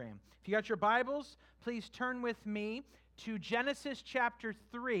If you got your Bibles, please turn with me to Genesis chapter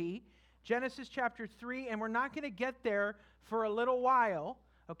 3. Genesis chapter 3, and we're not going to get there for a little while,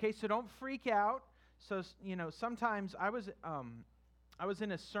 okay? So don't freak out. So, sometimes I was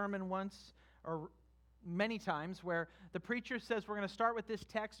in a sermon once, or many times, where the preacher says we're going to start with this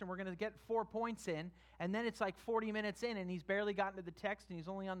text and we're going to get 4 points in, and then it's like 40 minutes in and he's barely gotten to the text and he's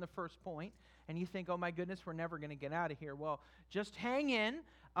only on the first point, and you think, oh my goodness, we're never going to get out of here. Well, just hang in.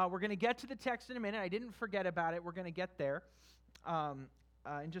 We're going to get to the text in a minute. I didn't forget about it. We're going to get there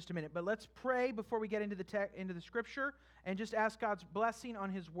in just a minute. But let's pray before we get into the scripture and just ask God's blessing on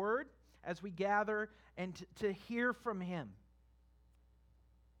his word as we gather and to hear from him.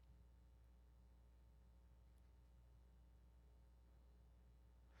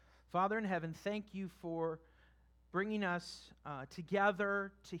 Father in heaven, thank you for bringing us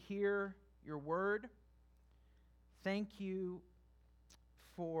together to hear your word. Thank you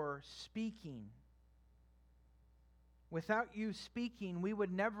for speaking. Without you speaking, we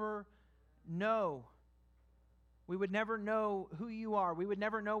would never know. We would never know who you are. We would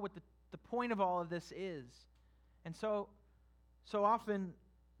never know what the point of all of this is. And so often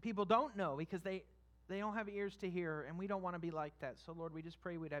people don't know because they don't have ears to hear, and we don't want to be like that. So, Lord, we just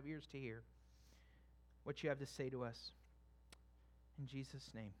pray we'd have ears to hear what you have to say to us. In Jesus'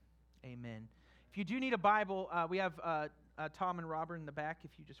 name, amen. If you do need a Bible, we have Tom and Robert in the back.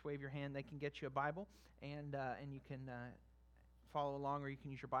 If you just wave your hand, they can get you a Bible, and you can follow along, or you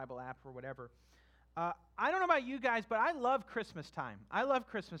can use your Bible app or whatever. I don't know about you guys, but I love Christmas time. I love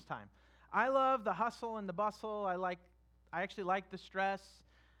Christmas time. I love the hustle and the bustle. I actually like the stress.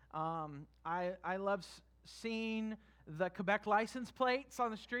 I love seeing the Quebec license plates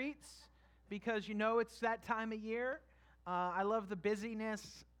on the streets because it's that time of year. I love the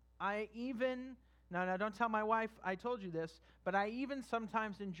busyness. No, don't tell my wife I told you this, but I even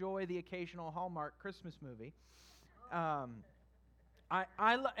sometimes enjoy the occasional Hallmark Christmas movie. I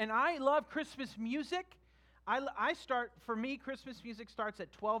love Christmas music. For me, Christmas music starts at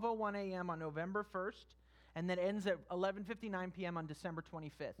 12:01 a.m. on November 1st. And then ends at 11:59 p.m. on December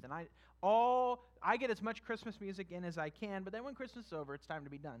 25th. And I get as much Christmas music in as I can, but then when Christmas is over, it's time to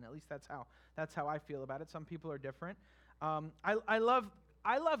be done. At least that's how I feel about it. Some people are different. I love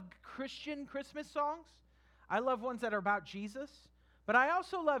Christian Christmas songs. I love ones that are about Jesus. But I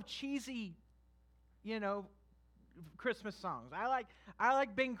also love cheesy, Christmas songs. I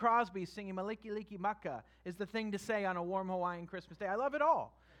like Bing Crosby singing "Maliki Liki Maka" is the thing to say on a warm Hawaiian Christmas day. I love it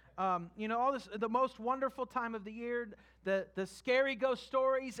all. All this, the most wonderful time of the year, the scary ghost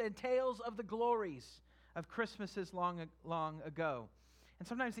stories and tales of the glories of Christmases long ago. And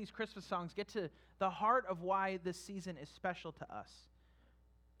sometimes these Christmas songs get to the heart of why this season is special to us.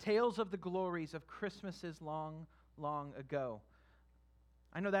 Tales of the glories of Christmases long ago.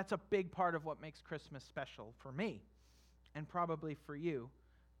 I know that's a big part of what makes Christmas special for me, and probably for you.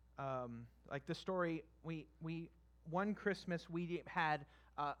 Like the story, one Christmas we had.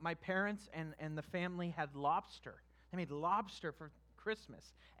 My parents and the family had lobster. They made lobster for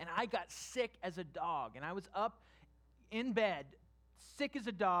Christmas. And I got sick as a dog. And I was up in bed, sick as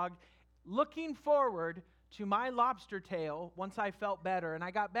a dog, looking forward to my lobster tail once I felt better. And I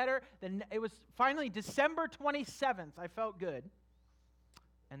got better. Then it was finally December 27th. I felt good.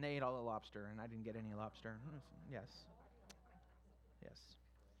 And they ate all the lobster, and I didn't get any lobster. Yes.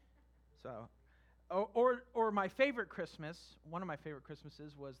 So... Or my favorite Christmas, one of my favorite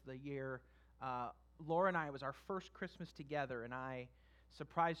Christmases was the year Laura and I, it was our first Christmas together, and I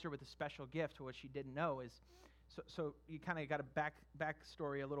surprised her with a special gift. What she didn't know is, so you kind of got a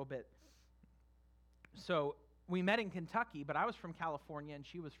backstory a little bit. So we met in Kentucky, but I was from California and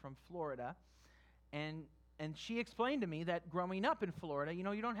she was from Florida, and she explained to me that growing up in Florida, you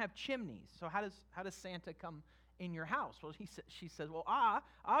don't have chimneys. So how does Santa come in your house? Well, she said, well,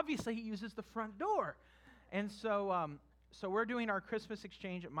 obviously he uses the front door. And so we're doing our Christmas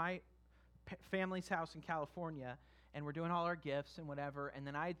exchange at my family's house in California, and we're doing all our gifts and whatever, and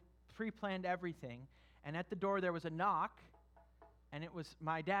then I pre-planned everything, and at the door there was a knock, and it was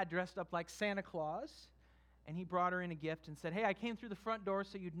my dad dressed up like Santa Claus, and he brought her in a gift and said, hey, I came through the front door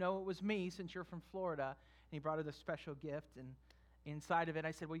so you'd know it was me since you're from Florida, and he brought her this special gift, and inside of it,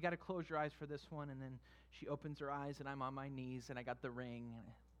 I said, well, you got to close your eyes for this one. And then she opens her eyes, and I'm on my knees, and I got the ring.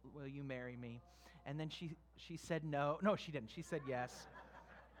 Will you marry me? And then she said no. No, she didn't. She said yes.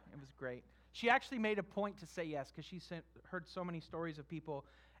 It was great. She actually made a point to say yes because she heard so many stories of people,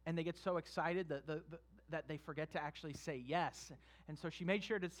 and they get so excited that they forget to actually say yes. And so she made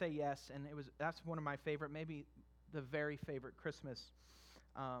sure to say yes, and that's one of my favorite, maybe the very favorite Christmas.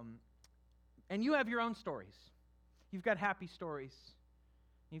 And you have your own stories. You've got happy stories.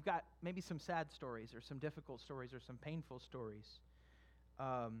 You've got maybe some sad stories or some difficult stories or some painful stories.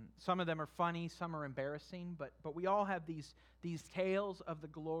 Some of them are funny, some are embarrassing, but we all have these tales of the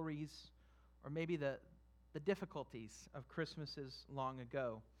glories or maybe the difficulties of Christmases long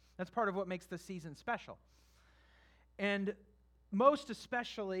ago. That's part of what makes the season special. And most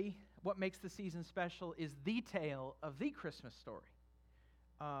especially, what makes the season special is the tale of the Christmas story.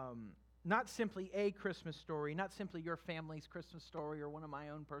 Not simply a Christmas story, not simply your family's Christmas story or one of my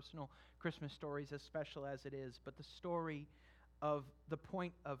own personal Christmas stories, as special as it is, but the story of the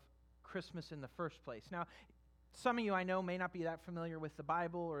point of Christmas in the first place. Now, some of you I know may not be that familiar with the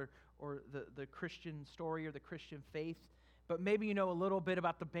Bible or the Christian story or the Christian faith, but maybe you know a little bit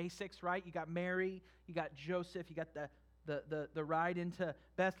about the basics, right? You got Mary, you got Joseph, you got the ride into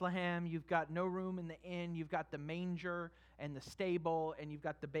Bethlehem, you've got no room in the inn, you've got the manger and the stable, and you've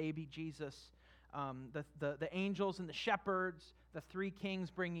got the baby Jesus, the angels and the shepherds, the three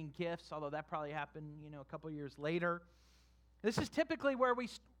kings bringing gifts, although that probably happened, a couple years later. This is typically where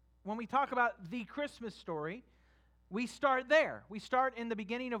when we talk about the Christmas story, we start there. We start in the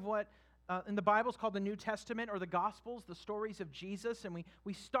beginning of what in the Bible is called the New Testament or the Gospels, the stories of Jesus, and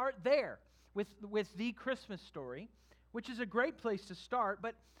we start there with the Christmas story, which is a great place to start,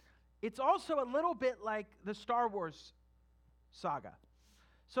 but it's also a little bit like the Star Wars saga.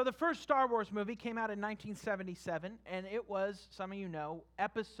 So the first Star Wars movie came out in 1977, and it was, some of you know,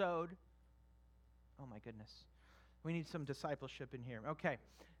 episode, oh my goodness, we need some discipleship in here. Okay,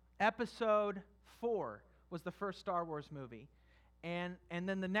 episode 4 was the first Star Wars movie, and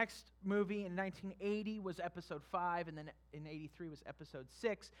then the next movie in 1980 was episode 5, and then in 83 was episode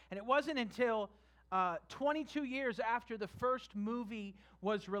 6, and it wasn't until 22 years after the first movie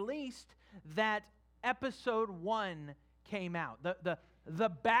was released that episode 1 came out, the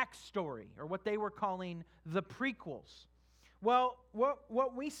backstory, or what they were calling the prequels. Well,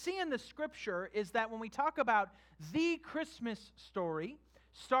 what we see in the Scripture is that when we talk about the Christmas story,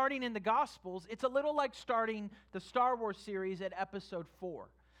 starting in the Gospels, it's a little like starting the Star Wars series at episode 4.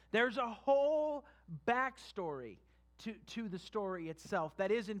 There's a whole backstory to the story itself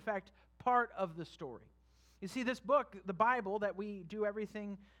that is, in fact, part of the story. You see, this book, the Bible, that we do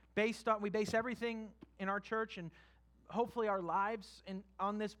everything based on, we base everything in our church and hopefully our lives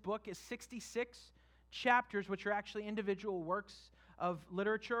on this book is 66 chapters, which are actually individual works of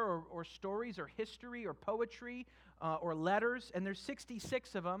literature or stories or history or poetry or letters. And there's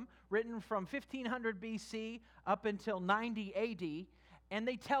 66 of them written from 1500 BC up until 90 AD. And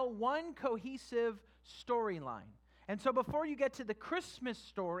they tell one cohesive storyline. And so before you get to the Christmas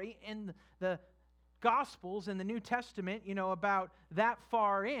story in the Gospels in the New Testament, about that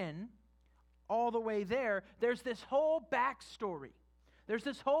far in, all the way there, there's this whole backstory. There's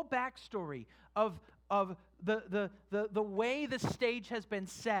this whole backstory of the way the stage has been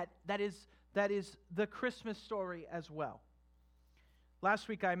set that is the Christmas story as well. Last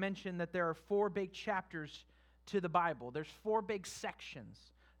week I mentioned that there are 4 big chapters to the Bible. There's 4 big sections.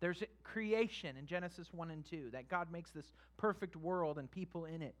 There's creation in Genesis 1 and 2, that God makes this perfect world and people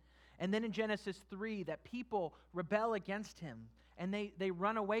in it. And then in Genesis 3, that people rebel against him, and they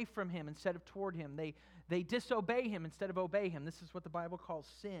run away from him instead of toward him. They disobey him instead of obey him. This is what the Bible calls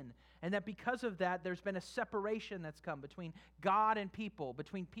sin. And that because of that, there's been a separation that's come between God and people,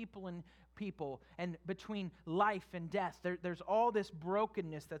 between people, and between life and death. There's all this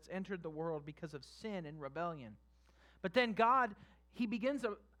brokenness that's entered the world because of sin and rebellion. But then God, he begins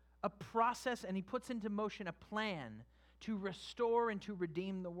a process, and he puts into motion a plan to restore and to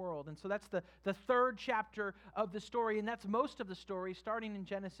redeem the world. And so that's the 3rd chapter of the story, and that's most of the story, starting in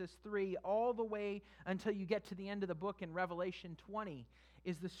Genesis 3 all the way until you get to the end of the book in Revelation 20,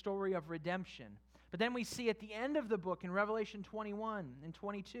 is the story of redemption. But then we see at the end of the book in Revelation 21 and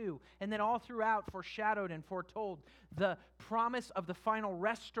 22, and then all throughout foreshadowed and foretold, the promise of the final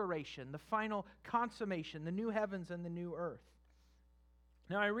restoration, the final consummation, the new heavens and the new earth.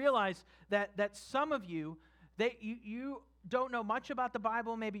 Now I realize that some of you, you don't know much about the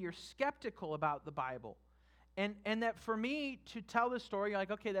Bible. Maybe you're skeptical about the Bible. And that for me to tell the story, you're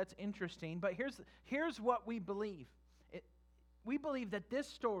like, okay, that's interesting. But here's what we believe. We believe that this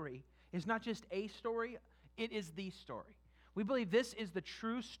story is not just a story, it is the story. We believe this is the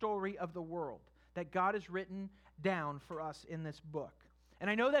true story of the world that God has written down for us in this book. And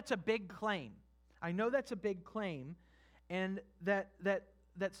I know that's a big claim. And that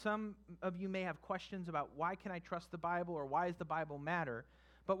some of you may have questions about why can I trust the Bible or why does the Bible matter.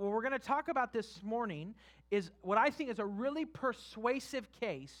 But what we're going to talk about this morning is what I think is a really persuasive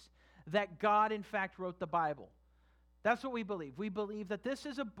case that God, in fact, wrote the Bible. That's what we believe. We believe that this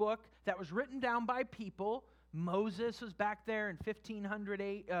is a book that was written down by people Moses was back there in 1500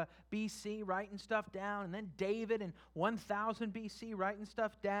 BC writing stuff down, and then David in 1000 BC writing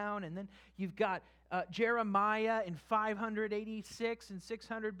stuff down, and then you've got Jeremiah in 586 and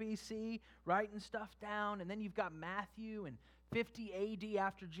 600 BC writing stuff down, and then you've got Matthew in 50 AD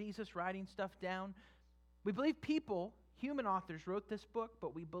after Jesus writing stuff down. We believe people, human authors, wrote this book,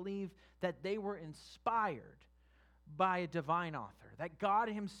 but we believe that they were inspired by a divine author, that God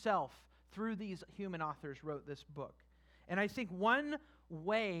himself, through these human authors, wrote this book. And I think one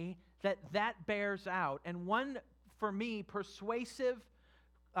way that that bears out, and one, for me, persuasive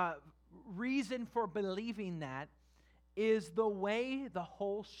reason for believing that, is the way the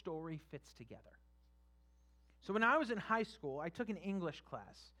whole story fits together. So when I was in high school, I took an English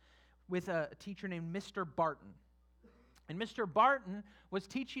class with a teacher named Mr. Barton. And Mr. Barton was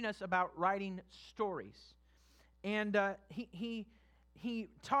teaching us about writing stories. And he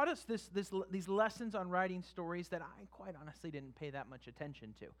taught us these lessons on writing stories that I quite honestly didn't pay that much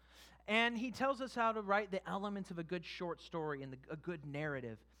attention to. And he tells us how to write the elements of a good short story and a good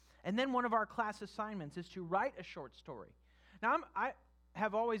narrative. And then one of our class assignments is to write a short story. Now, I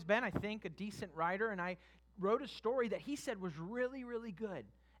have always been, I think, a decent writer, and I wrote a story that he said was really, really good.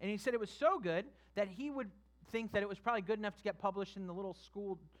 And he said it was so good that he would think that it was probably good enough to get published in the little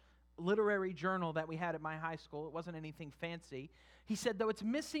school literary journal that we had at my high school. It wasn't anything fancy. He said, though, it's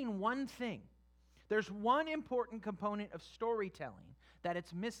missing one thing. There's one important component of storytelling that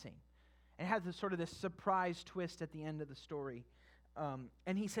it's missing. It has this sort of this surprise twist at the end of the story.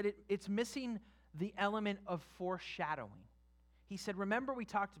 And he said it's missing the element of foreshadowing. He said, remember we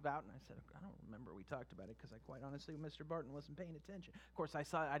talked about, and I said, I don't remember we talked about it because I quite honestly, Mr. Barton wasn't paying attention. Of course,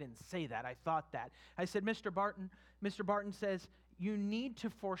 I didn't say that. I thought that. I said, Mr. Barton says, you need to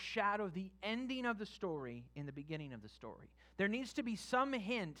foreshadow the ending of the story in the beginning of the story. There needs to be some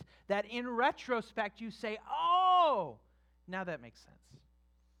hint that in retrospect you say, oh, now that makes sense.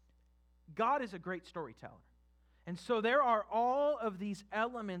 God is a great storyteller. And so there are all of these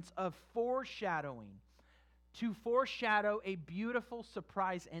elements of foreshadowing to foreshadow a beautiful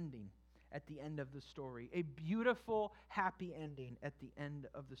surprise ending at the end of the story, a beautiful happy ending at the end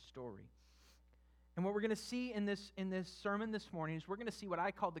of the story. And what we're going to see in this sermon this morning is we're going to see what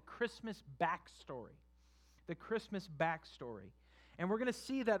I call the Christmas backstory. The Christmas backstory. And we're going to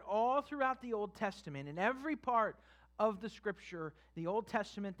see that all throughout the Old Testament, in every part of the Scripture, the Old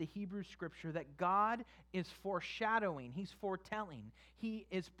Testament, the Hebrew Scripture, that God is foreshadowing, He's foretelling, He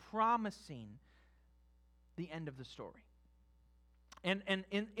is promising the end of the story. And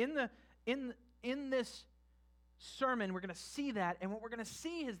in this sermon, we're going to see that, and what we're going to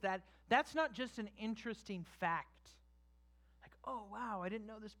see is that that's not just an interesting fact. Like, oh, wow, I didn't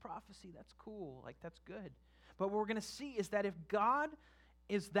know this prophecy. That's cool. Like, that's good. But what we're going to see is that if God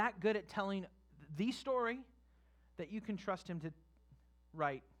is that good at telling the story, that you can trust Him to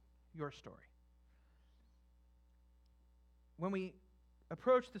write your story. When we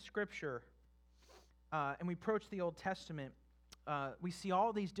approach the Scripture, and we approach the Old Testament, we see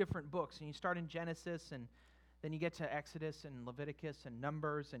all these different books. And you start in Genesis, and then you get to Exodus and Leviticus and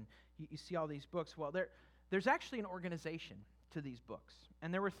Numbers, and you see all these books. Well, there's actually an organization to these books.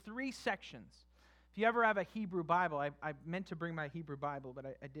 And there were 3 sections. If you ever have a Hebrew Bible, I meant to bring my Hebrew Bible, but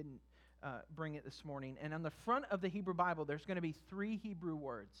I didn't bring it this morning. And on the front of the Hebrew Bible, there's going to be 3 Hebrew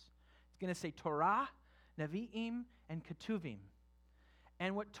words. It's going to say Torah, Nevi'im, and Ketuvim.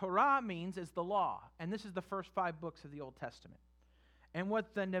 And what Torah means is the law. And this is the first 5 books of the Old Testament. And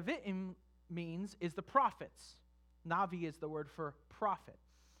what the Nevi'im means is the prophets. Navi is the word for prophet.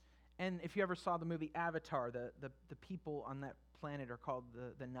 And if you ever saw the movie Avatar, the people on that planet are called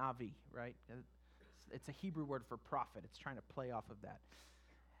the Navi, right? It's a Hebrew word for prophet. It's trying to play off of that.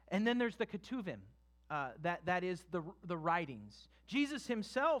 And then there's the Ketuvim. That is the writings. Jesus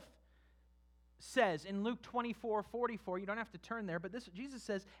himself says in Luke 24:44, you don't have to turn there, but Jesus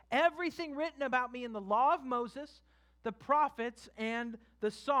says, everything written about me in the law of Moses, the prophets, and the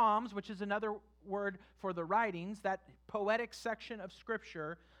Psalms, which is another word for the writings, that poetic section of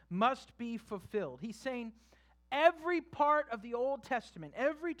Scripture, must be fulfilled. He's saying every part of the Old Testament,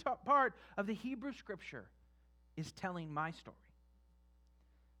 every part of the Hebrew Scripture is telling my story.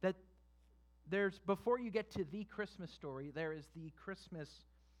 That before you get to the Christmas story, there is the Christmas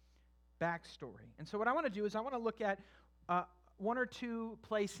backstory. And so what I want to do is I want to look at 1 or 2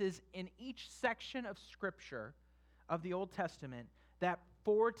 places in each section of Scripture of the Old Testament that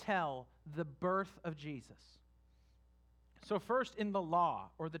foretell the birth of Jesus. So first in the law,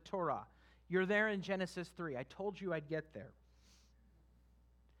 or the Torah, you're there in Genesis 3. I told you I'd get there.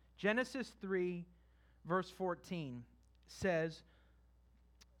 Genesis 3, verse 14 says,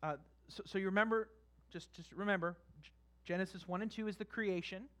 so you remember just remember, Genesis 1 and 2 is the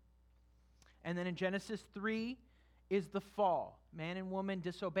creation. And then in Genesis 3 is the fall. Man and woman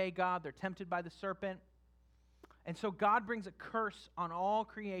disobey God. They're tempted by the serpent. And so God brings a curse on all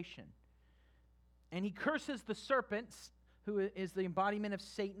creation. And he curses the serpent, who is the embodiment of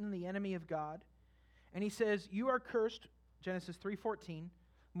Satan, the enemy of God. And he says, you are cursed, Genesis 3:14,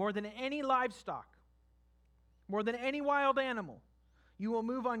 more than any livestock, more than any wild animal. You will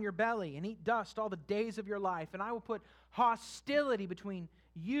move on your belly and eat dust all the days of your life. And I will put hostility between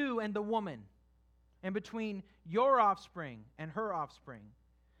you and the woman, and between your offspring and her offspring.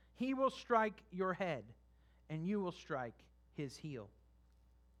 He will strike your head, and you will strike his heel.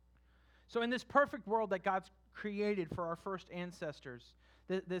 So in this perfect world that God's created for our first ancestors,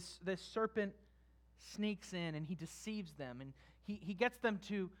 this serpent sneaks in and he deceives them, and he gets them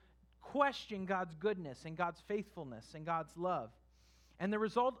to question God's goodness and God's faithfulness and God's love. And the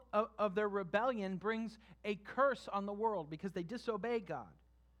result of their rebellion brings a curse on the world because they disobey God.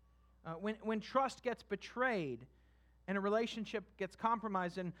 When trust gets betrayed and a relationship gets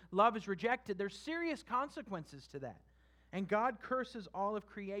compromised and love is rejected, there's serious consequences to that. And God curses all of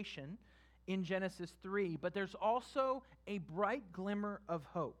creation in Genesis 3, but there's also a bright glimmer of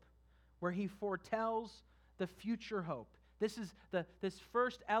hope where he foretells the future hope. This is this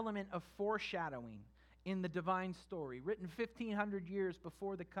first element of foreshadowing in the divine story, written 1,500 years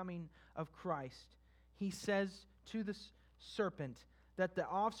before the coming of Christ. He says to the serpent that the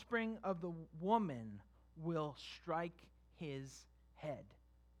offspring of the woman will strike his head.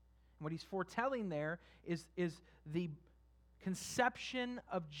 And what he's foretelling there is the conception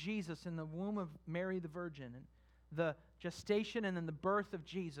of Jesus in the womb of Mary the Virgin, and the gestation and then the birth of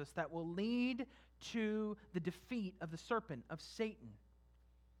Jesus that will lead to the defeat of the serpent, of Satan.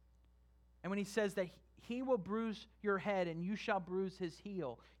 And when he says that he will bruise your head and you shall bruise his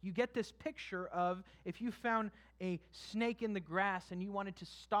heel, you get this picture of if you found a snake in the grass and you wanted to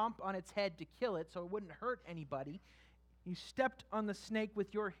stomp on its head to kill it so it wouldn't hurt anybody, you stepped on the snake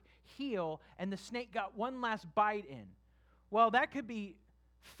with your heel and the snake got one last bite in. Well, that could be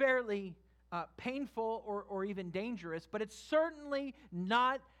fairly painful or even dangerous, but it's certainly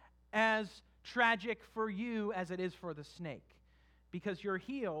not as tragic for you as it is for the snake, because your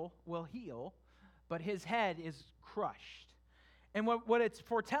heel will heal, but his head is crushed. And what it's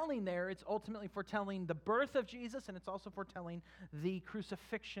foretelling there, it's ultimately foretelling the birth of Jesus, and it's also foretelling the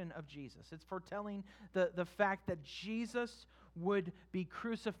crucifixion of Jesus. It's foretelling the fact that Jesus would be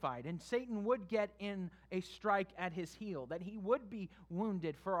crucified, and Satan would get in a strike at his heel, that he would be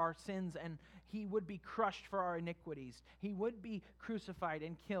wounded for our sins, and he would be crushed for our iniquities. He would be crucified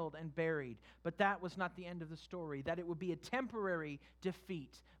and killed and buried. But that was not the end of the story, that it would be a temporary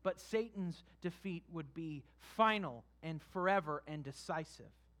defeat, but Satan's defeat would be final and forever and decisive.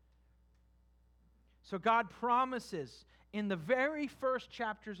 So God promises in the very first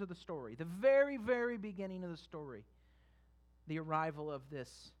chapters of the story, the very, very beginning of the story, the arrival of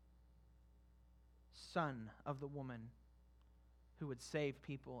this son of the woman who would save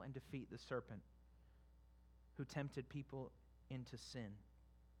people and defeat the serpent who tempted people into sin.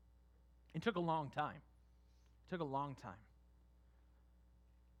 It took a long time. It took a long time.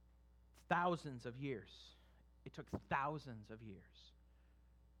 Thousands of years. It took thousands of years.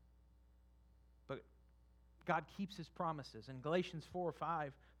 But God keeps his promises. In Galatians 4,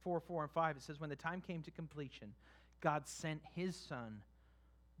 4 and 5, it says, when the time came to completion, God sent his son,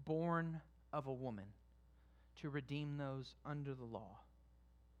 born of a woman, to redeem those under the law,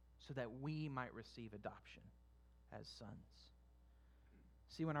 so that we might receive adoption as sons.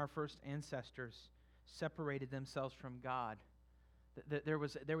 See, when our first ancestors separated themselves from God, there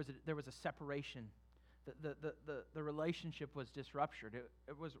was a separation. The relationship was disrupted.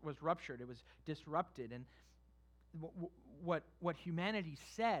 It was ruptured. It was disrupted. And what humanity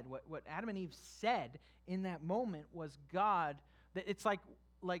said, what Adam and Eve said in that moment was God. It's like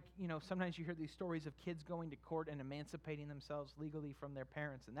sometimes you hear these stories of kids going to court and emancipating themselves legally from their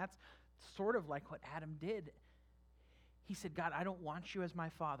parents, and that's sort of like what Adam did. He said, God, I don't want you as my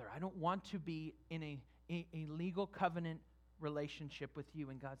father. I don't want to be in a legal covenant relationship with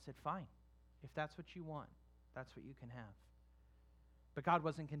you. And God said, fine. If that's what you want, that's what you can have. But God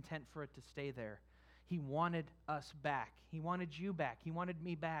wasn't content for it to stay there. He wanted us back. He wanted you back. He wanted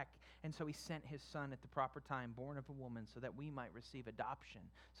me back. And so he sent his son at the proper time, born of a woman, so that we might receive adoption,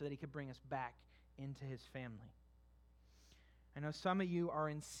 so that he could bring us back into his family. I know some of you are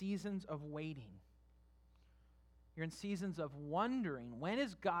in seasons of waiting. You're in seasons of wondering, when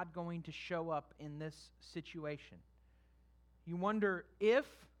is God going to show up in this situation? You wonder if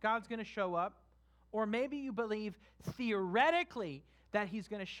God's going to show up, or maybe you believe theoretically that he's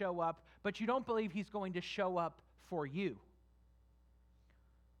going to show up, but you don't believe He's going to show up for you.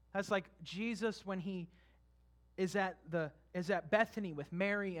 That's like Jesus when He is at Bethany with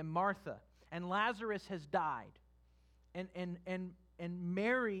Mary and Martha, and Lazarus has died. And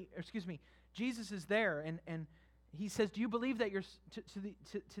Jesus is there, and He says, do you believe that you're,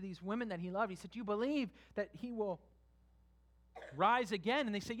 to these women that He loved, He said, do you believe that He will rise again?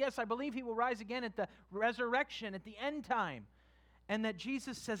 And they say, yes, I believe He will rise again at the resurrection, at the end time. And that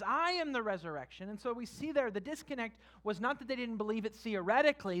Jesus says, I am the resurrection. And so we see there the disconnect was not that they didn't believe it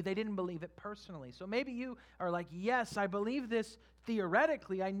theoretically, they didn't believe it personally. So maybe you are like, yes, I believe this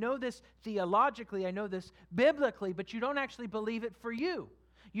theoretically, I know this theologically, I know this biblically, but you don't actually believe it for you.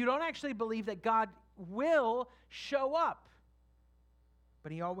 You don't actually believe that God will show up.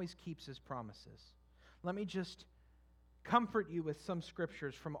 But He always keeps His promises. Let me just comfort you with some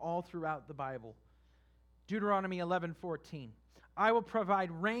scriptures from all throughout the Bible. Deuteronomy 11:14. I will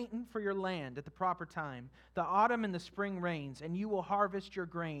provide rain for your land at the proper time, the autumn and the spring rains, and you will harvest your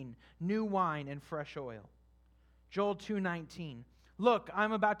grain, new wine, and fresh oil. Joel 2:19. Look,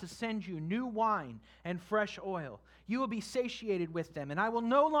 I'm about to send you new wine and fresh oil. You will be satiated with them, and I will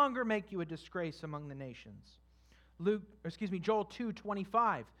no longer make you a disgrace among the nations. Joel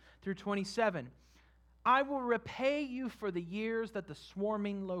 2:25 through 27. I will repay you for the years that the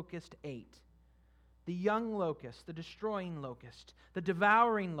swarming locust ate. The young locust, the destroying locust, the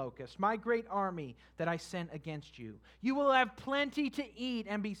devouring locust, my great army that I sent against you. You will have plenty to eat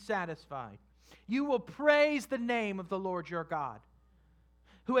and be satisfied. You will praise the name of the Lord your God,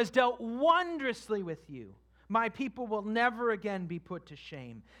 who has dealt wondrously with you. My people will never again be put to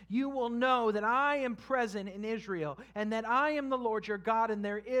shame. You will know that I am present in Israel, and that I am the Lord your God, and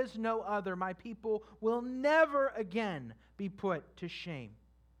there is no other. My people will never again be put to shame.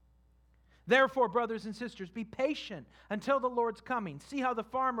 Therefore, brothers and sisters, be patient until the Lord's coming. See how the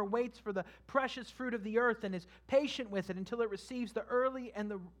farmer waits for the precious fruit of the earth and is patient with it until it receives the early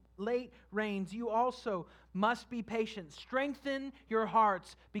and the late rains. You also must be patient. Strengthen your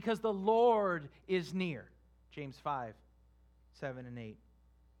hearts because the Lord is near. James 5:7 and 8.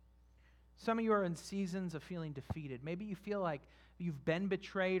 Some of you are in seasons of feeling defeated. Maybe you feel like you've been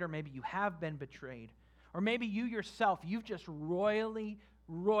betrayed, or maybe you have been betrayed. Or maybe you yourself, you've just royally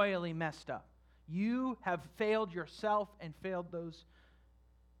messed up. You have failed yourself and failed those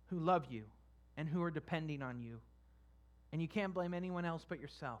who love you and who are depending on you. And you can't blame anyone else but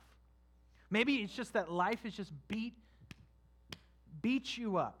yourself. Maybe it's just that life has just beat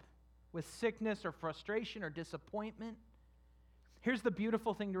you up with sickness or frustration or disappointment. Here's the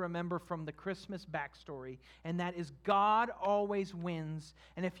beautiful thing to remember from the Christmas backstory, and that is God always wins.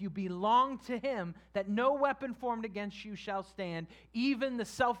 And if you belong to Him, that no weapon formed against you shall stand, even the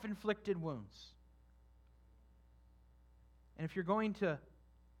self-inflicted wounds. And if you're going to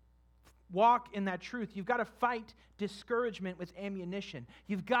walk in that truth, you've got to fight discouragement with ammunition.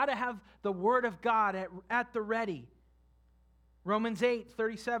 You've got to have the Word of God at the ready. Romans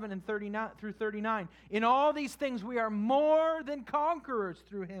 8:37 and 39 through 39. In all these things we are more than conquerors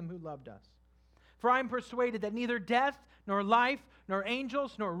through Him who loved us. For I am persuaded that neither death, nor life, nor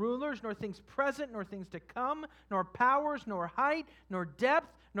angels, nor rulers, nor things present, nor things to come, nor powers, nor height, nor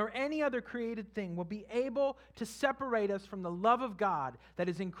depth, nor any other created thing will be able to separate us from the love of God that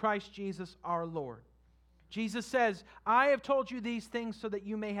is in Christ Jesus our Lord. Jesus says, I have told you these things so that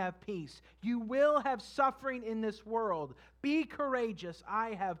you may have peace. You will have suffering in this world. Be courageous.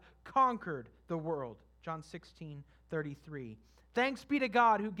 I have conquered the world. John 16:33. Thanks be to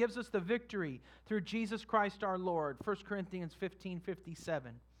God who gives us the victory through Jesus Christ our Lord. 1 Corinthians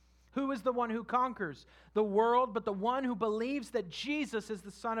 15:57. Who is the one who conquers the world but the one who believes that Jesus is the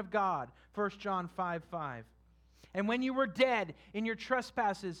Son of God? 1 John 5:5. And when you were dead in your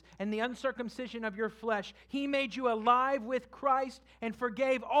trespasses and the uncircumcision of your flesh, He made you alive with Christ and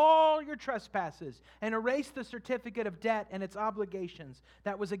forgave all your trespasses and erased the certificate of debt and its obligations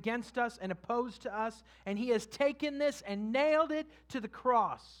that was against us and opposed to us. And He has taken this and nailed it to the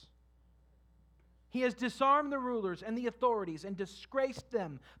cross. He has disarmed the rulers and the authorities and disgraced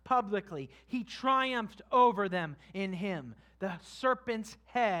them publicly. He triumphed over them in Him. The serpent's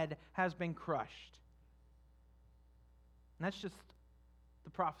head has been crushed. And that's just the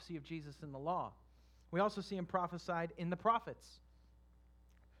prophecy of Jesus in the law. We also see Him prophesied in the prophets.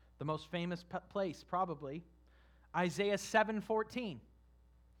 The most famous place, probably, Isaiah 7:14.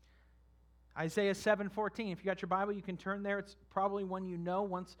 Isaiah 7:14. If you got your Bible, you can turn there. It's probably one you know.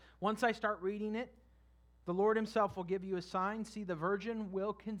 Once I start reading it, the Lord Himself will give you a sign. See, the virgin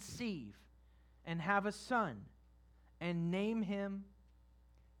will conceive and have a son and name him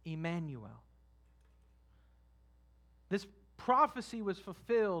Emmanuel. This prophecy was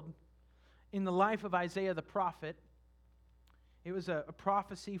fulfilled in the life of Isaiah the prophet. It was a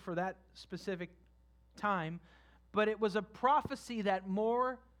prophecy for that specific time, but it was a prophecy that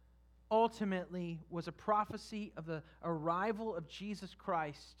more ultimately was a prophecy of the arrival of Jesus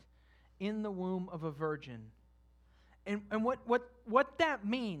Christ in the womb of a virgin. And what that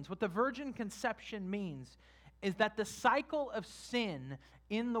means, what the virgin conception means, is that the cycle of sin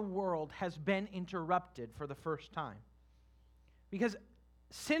in the world has been interrupted for the first time. Because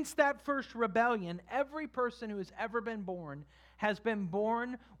since that first rebellion, every person who has ever been born has been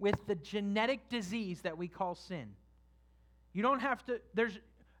born with the genetic disease that we call sin. You don't have to, there's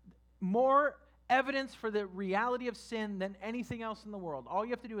more evidence for the reality of sin than anything else in the world. All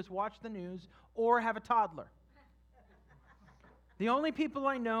you have to do is watch the news or have a toddler. The only people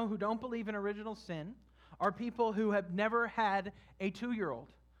I know who don't believe in original sin are people who have never had a 2-year-old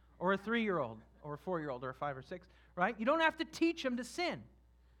or a 3-year-old or a 4-year-old or a 5 or 6, right? You don't have to teach them to sin.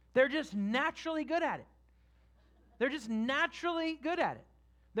 They're just naturally good at it. They're just naturally good at it.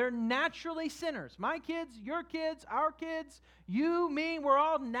 They're naturally sinners. My kids, your kids, our kids, you, me, we're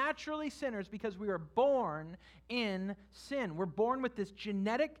all naturally sinners because we are born in sin. We're born with this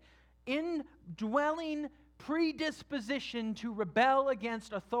genetic, indwelling predisposition to rebel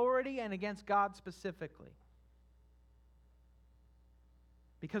against authority and against God specifically.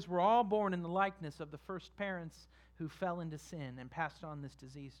 Because we're all born in the likeness of the first parents who fell into sin and passed on this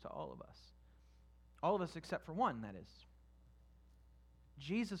disease to all of us. All of us except for one, that is.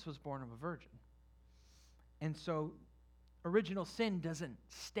 Jesus was born of a virgin. And so original sin doesn't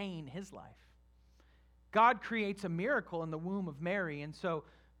stain his life. God creates a miracle in the womb of Mary, and so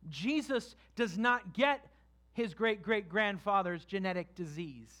Jesus does not get his great-great-grandfather's genetic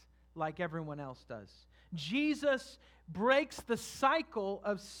disease like everyone else does. Jesus breaks the cycle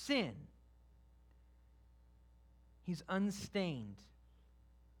of sin. He's unstained.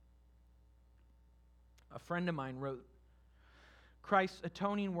 A friend of mine wrote, Christ's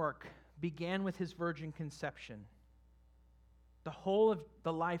atoning work began with his virgin conception. The whole of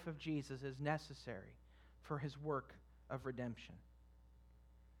the life of Jesus is necessary for his work of redemption.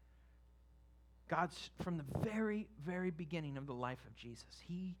 God's, from the very, very beginning of the life of Jesus,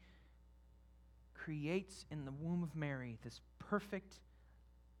 he creates in the womb of Mary this perfect,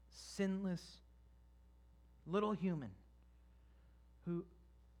 sinless little human who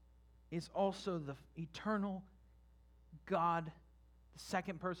is also the eternal God, the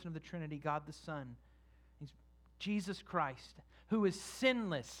second person of the Trinity, God the Son. He's Jesus Christ, who is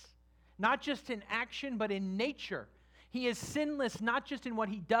sinless, not just in action, but in nature. He is sinless not just in what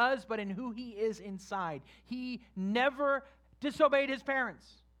he does, but in who he is inside. He never disobeyed his parents.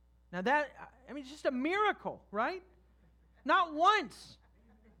 Now that, it's just a miracle, right? Not once.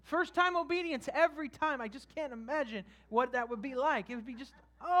 First time obedience every time. I just can't imagine what that would be like. It would be just,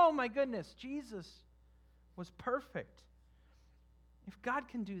 oh my goodness, Jesus was perfect. If God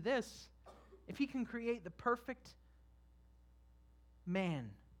can do this, if he can create the perfect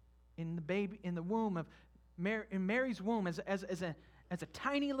man in the womb of in Mary's womb as a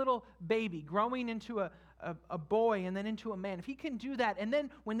tiny little baby growing into a boy and then into a man, if he can do that, and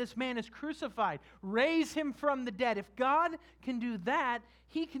then when this man is crucified, raise him from the dead, if God can do that,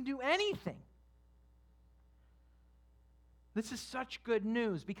 he can do anything. This is such good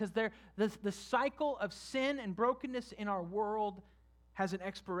news because the cycle of sin and brokenness in our world has an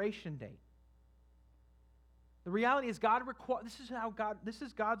expiration date. The reality is this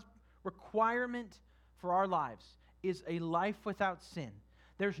is God's requirement for our lives, is a life without sin.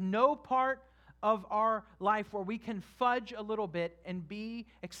 There's no part of our life where we can fudge a little bit and be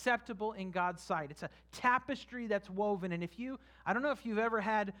acceptable in God's sight. It's a tapestry that's woven. And I don't know if you've ever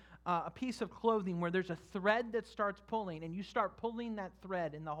had a piece of clothing where there's a thread that starts pulling, and you start pulling that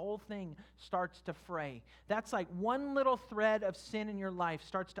thread, and the whole thing starts to fray. That's like one little thread of sin in your life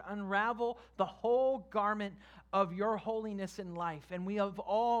starts to unravel the whole garment of your holiness in life. And we have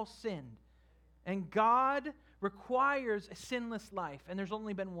all sinned. And God requires a sinless life, and there's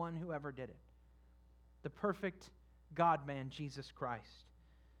only been one who ever did it. The perfect God-man, Jesus Christ.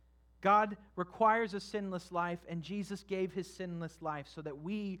 God requires a sinless life, and Jesus gave his sinless life so that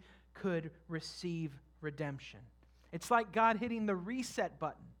we could receive redemption. It's like God hitting the reset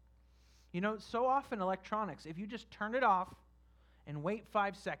button. So often electronics, if you just turn it off and wait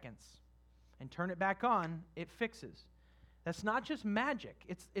 5 seconds and turn it back on, it fixes. That's not just magic.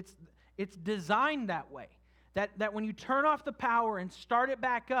 It's designed that way. That when you turn off the power and start it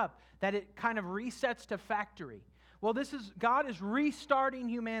back up, that it kind of resets to factory. Well, God is restarting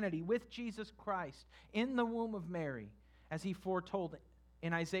humanity with Jesus Christ in the womb of Mary, as he foretold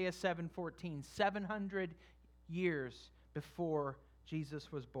in Isaiah 7:14, 700 years before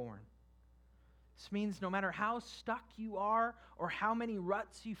Jesus was born. This means no matter how stuck you are or how many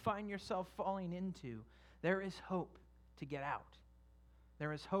ruts you find yourself falling into, there is hope to get out.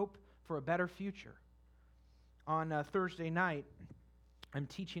 There is hope for a better future. On Thursday night, I'm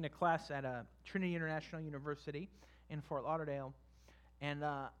teaching a class at Trinity International University in Fort Lauderdale, and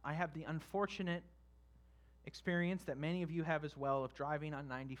I have the unfortunate experience that many of you have as well of driving on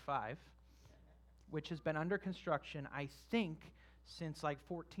 95, which has been under construction, I think, since like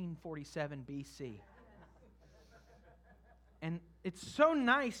 1447 BC. And it's so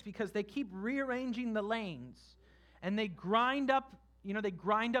nice because they keep rearranging the lanes, and they grind up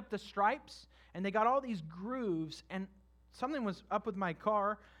the stripes, and they got all these grooves, and something was up with my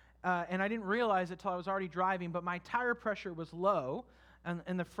car, and I didn't realize it till I was already driving, but my tire pressure was low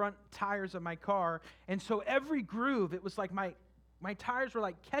in the front tires of my car, and so every groove, it was like my tires were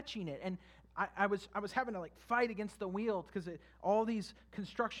like catching it, and I was having to like fight against the wheel because all these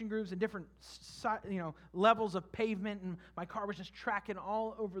construction grooves and different levels of pavement, and my car was just tracking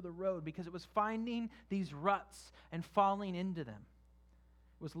all over the road because it was finding these ruts and falling into them.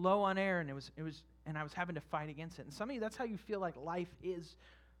 It was low on air, and and I was having to fight against it. And some of you, that's how you feel like life is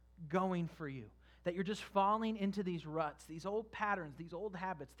going for you. That you're just falling into these ruts, these old patterns, these old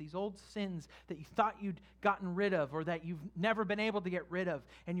habits, these old sins that you thought you'd gotten rid of or that you've never been able to get rid of.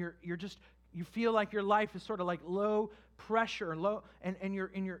 And you feel like your life is sort of like low pressure, and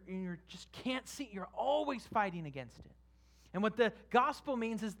you're just can't see. You're always fighting against it. And what the gospel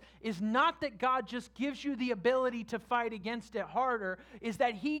means is not that God just gives you the ability to fight against it harder, is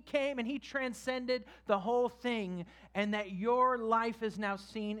that He came and He transcended the whole thing, and that your life is now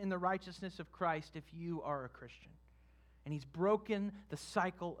seen in the righteousness of Christ if you are a Christian. And He's broken the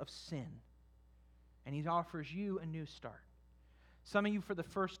cycle of sin, and He offers you a new start. Some of you, for the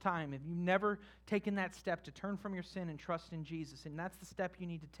first time, if you've never taken that step to turn from your sin and trust in Jesus, and that's the step you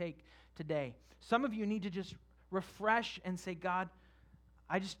need to take today. Some of you need to just refresh and say, God,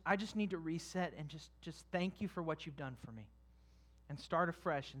 I just need to reset and just thank you for what you've done for me. And start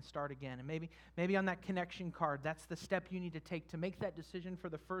afresh and start again. And maybe on that connection card, that's the step you need to take to make that decision for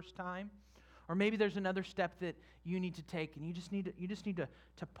the first time. Or maybe there's another step that you need to take, and you just need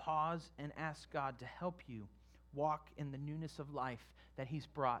to pause and ask God to help you walk in the newness of life that He's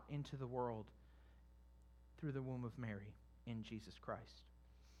brought into the world through the womb of Mary in Jesus Christ.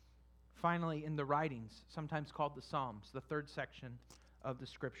 Finally, in the writings, sometimes called the Psalms, the third section of the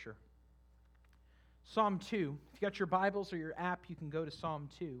Scripture. Psalm 2. If you got your Bibles or your app, you can go to Psalm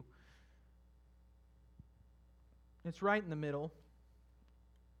 2. It's right in the middle,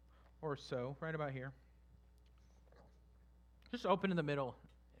 or so, right about here. Just open in the middle.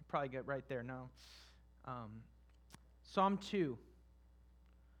 You'll probably get right there now. Psalm 2.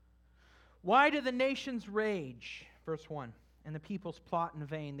 Why do the nations rage? Verse 1. And the peoples plot in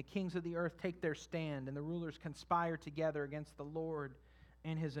vain. The kings of the earth take their stand, and the rulers conspire together against the Lord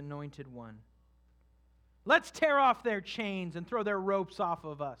and His anointed one. Let's tear off their chains and throw their ropes off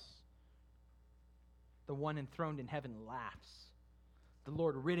of us. The one enthroned in heaven laughs. The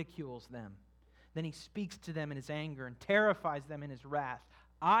Lord ridicules them. Then He speaks to them in His anger and terrifies them in His wrath.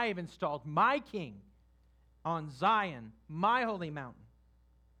 I have installed my king on Zion, my holy mountain.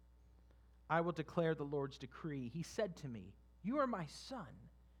 I will declare the Lord's decree. He said to me, you are my son.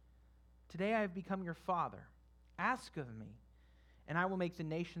 Today I have become your father. Ask of me, and I will make the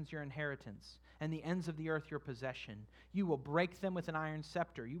nations your inheritance, and the ends of the earth your possession. You will break them with an iron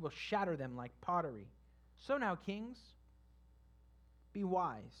scepter. You will shatter them like pottery. So now, kings, be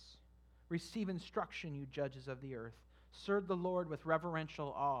wise. Receive instruction, you judges of the earth. Serve the Lord with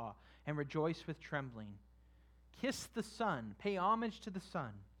reverential awe, and rejoice with trembling. Kiss the Son, pay homage to the Son,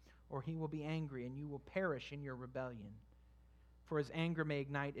 or He will be angry, and you will perish in your rebellion. For His anger may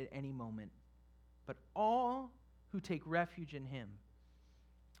ignite at any moment. But all who take refuge in Him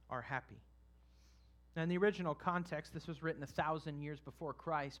are happy. Now, in the original context, this was written 1,000 years before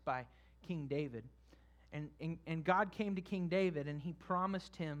Christ by King David. And God came to King David, and He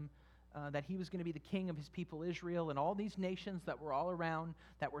promised him that he was going to be the king of His people Israel, and all these nations that were all around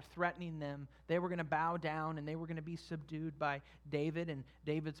that were threatening them, they were going to bow down, and they were going to be subdued by David and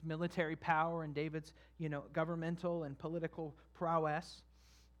David's military power and David's governmental and political prowess.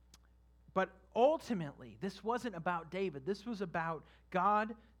 But ultimately, this wasn't about David. This was about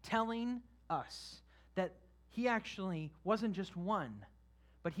God telling us that He actually wasn't just one,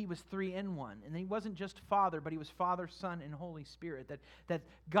 but He was three in one. And He wasn't just Father, but He was Father, Son, and Holy Spirit. That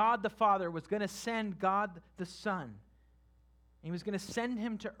God the Father was going to send God the Son. And He was going to send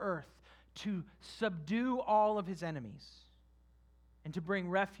Him to earth to subdue all of His enemies and to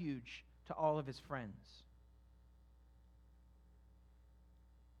bring refuge to all of His friends.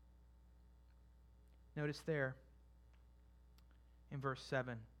 Notice there in verse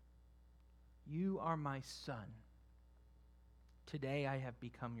 7, you are my son. Today I have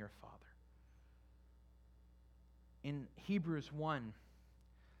become your father. In Hebrews 1,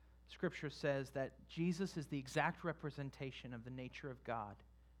 Scripture says that Jesus is the exact representation of the nature of God.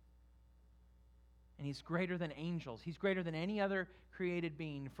 And he's greater than angels. He's greater than any other created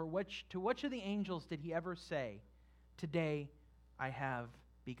being. To which of the angels did he ever say, today I have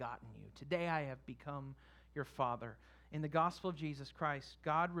begotten you. Today I have become your father. In the gospel of Jesus Christ,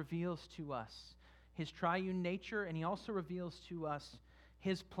 God reveals to us his triune nature, and he also reveals to us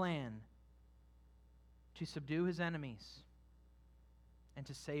his plan to subdue his enemies and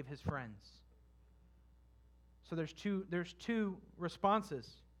to save his friends. So there's two responses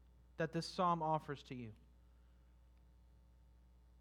that this psalm offers to you.